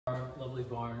Our lovely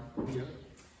barn here,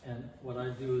 and what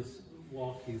I do is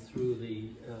walk you through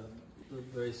the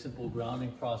very simple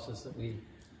grounding process that we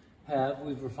have.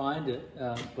 We've refined it,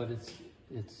 but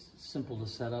it's simple to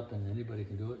set up, and anybody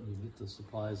can do it. You get the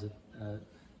supplies at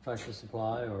Tractor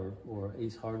Supply or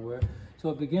Ace Hardware. So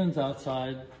it begins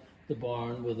outside the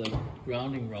barn with a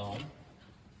grounding rod,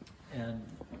 and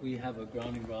we have a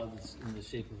grounding rod that's in the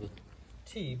shape of a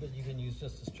T, but you can use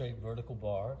just a straight vertical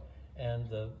bar, and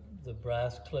the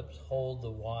brass clips hold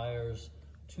the wires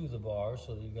to the bar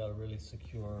so that you've got a really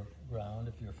secure ground.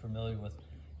 If you're familiar with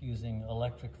using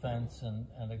electric fence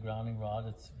and a grounding rod,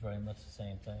 it's very much the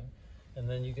same thing. And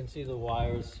then you can see the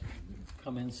wires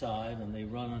come inside and they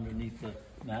run underneath the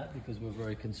mat because we're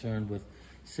very concerned with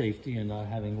safety and not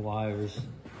having wires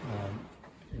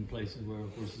in places where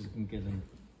horses can get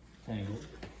entangled.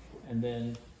 And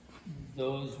then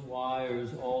those wires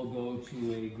all go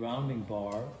to a grounding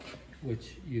bar,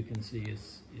 which you can see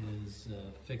is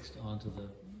fixed onto the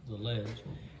ledge.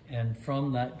 And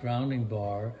from that grounding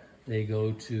bar, they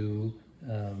go to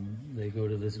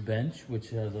this bench,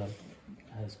 which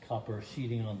has copper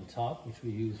sheeting on the top, which we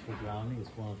use for grounding.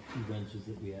 It's one of the 2 benches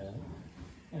that we have.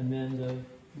 And then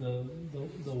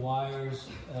the wires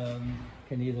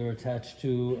can either attach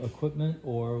to equipment,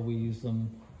 or we use them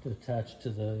to attach to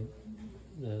the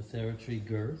Thera-Tree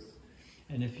girth.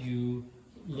 And if you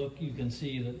look, you can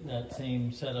see that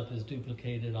same setup is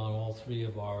duplicated on all 3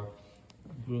 of our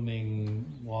grooming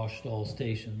wash stall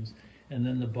stations. And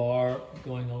then the bar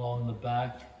going along the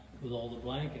back with all the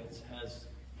blankets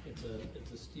it's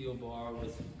a steel bar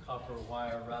with copper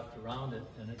wire wrapped around it,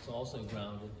 and it's also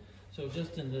grounded. So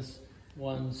just in this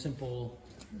one simple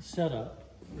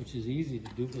setup, which is easy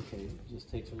to duplicate, it just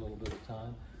takes a little bit of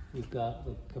time, we've got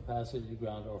the capacity to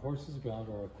ground our horses, ground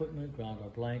our equipment, ground our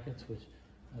blankets, which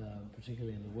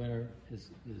particularly in the winter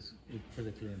is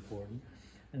critically important.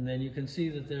 And then you can see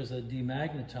that there's a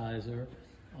demagnetizer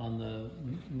on the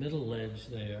middle ledge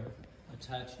there,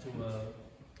 attached to a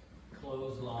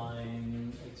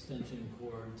clothesline extension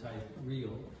cord type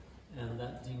reel. And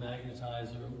that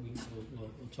demagnetizer we'll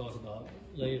talk about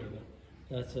later, but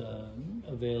that's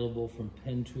available from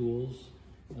Pen Tools.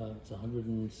 It's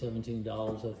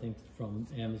 $117, I think, from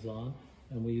Amazon.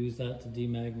 And we use that to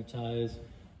demagnetize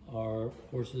our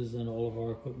horses and all of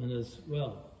our equipment as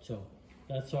well. So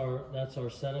that's our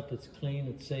setup. It's clean,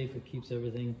 it's safe, it keeps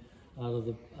everything out of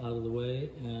the way,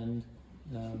 and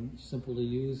simple to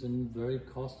use and very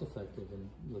cost effective. And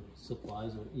the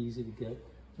supplies are easy to get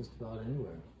just about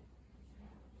anywhere.